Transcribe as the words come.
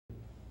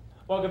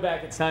Welcome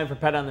back. It's time for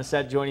Pet on the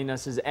Set. Joining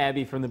us is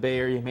Abby from the Bay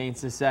Area Humane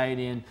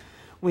Society, and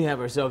we have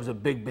ourselves a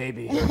big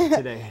baby here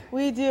today.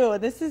 We do.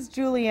 This is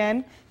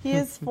Julian. He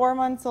is 4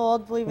 months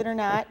old, believe it or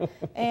not,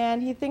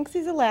 and he thinks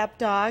he's a lap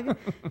dog.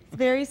 It's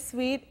very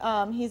sweet.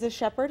 He's a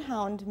Shepherd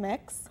Hound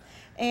mix.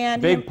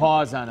 And big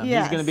paws on him.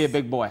 Yes. He's going to be a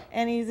big boy.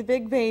 And he's a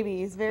big baby.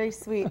 He's very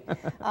sweet.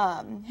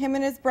 Him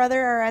and his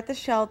brother are at the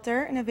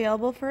shelter and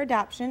available for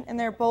adoption, and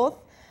they're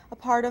both a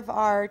part of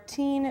our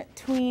teen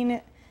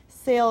tween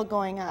sale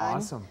going on.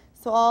 Awesome.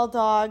 So all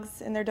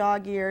dogs in their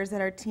dog years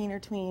that are teen or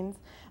tweens,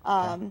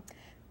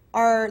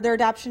 their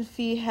adoption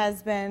fee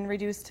has been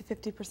reduced to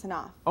 50%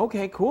 off.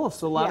 Okay, cool.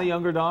 So a lot of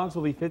younger dogs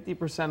will be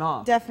 50%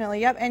 off.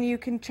 Definitely, yep. And you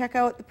can check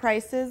out the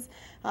prices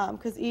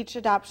because each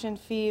adoption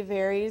fee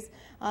varies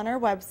on our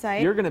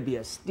website. You're going to be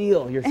a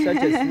steal. You're such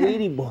a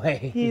sweetie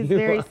boy. He's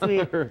very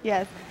sweet,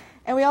 yes.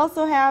 And we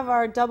also have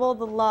our Double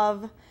the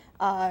Love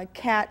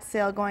cat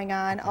sale going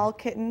on. All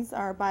kittens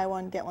are buy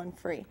one, get one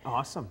free.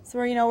 Awesome. So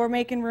we're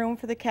making room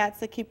for the cats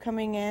that keep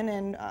coming in,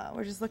 and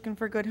we're just looking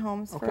for good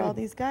homes for all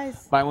these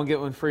guys. Buy one, get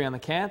one free on the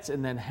cats,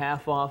 and then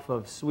half off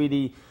of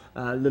sweetie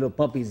little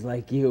puppies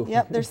like you.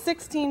 Yep, there's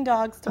 16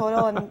 dogs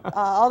total, and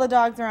all the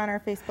dogs are on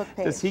our Facebook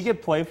page. Does he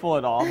get playful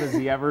at all? Does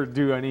he ever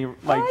do any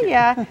Oh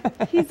yeah,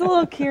 he's a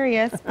little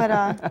curious,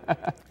 but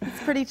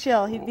it's pretty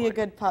chill. He'd be a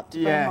good pup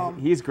to bring home.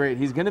 Yeah, he's great.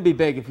 He's going to be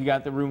big if you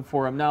got the room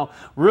for him. Now,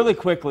 really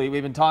quickly,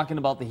 we've been talking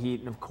about the heat,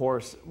 and of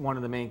course, one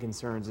of the main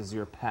concerns is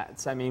your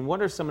pets. I mean,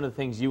 what are some of the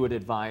things you would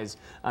advise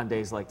on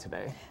days like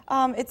today?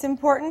 It's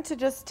important to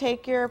just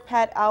take your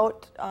pet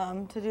out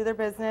to do their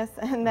business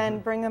and then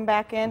bring them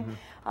back in.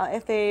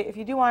 If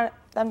you do want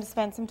them to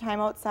spend some time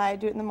outside,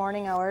 do it in the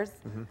morning hours,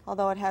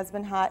 although it has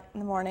been hot in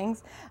the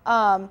mornings.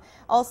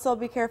 Also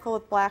be careful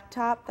with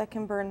blacktop, that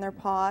can burn their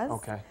paws.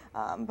 Okay.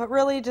 But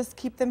really just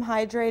keep them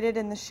hydrated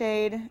in the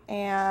shade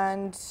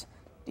and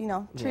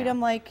treat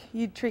them like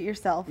you'd treat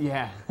yourself.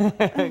 Yeah.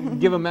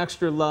 Give them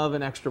extra love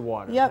and extra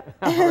water. Yep,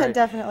 Right.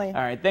 definitely. All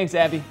right, thanks,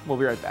 Abby. We'll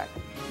be right back.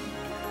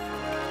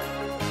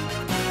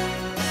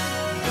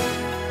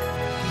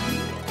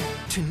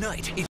 Tonight,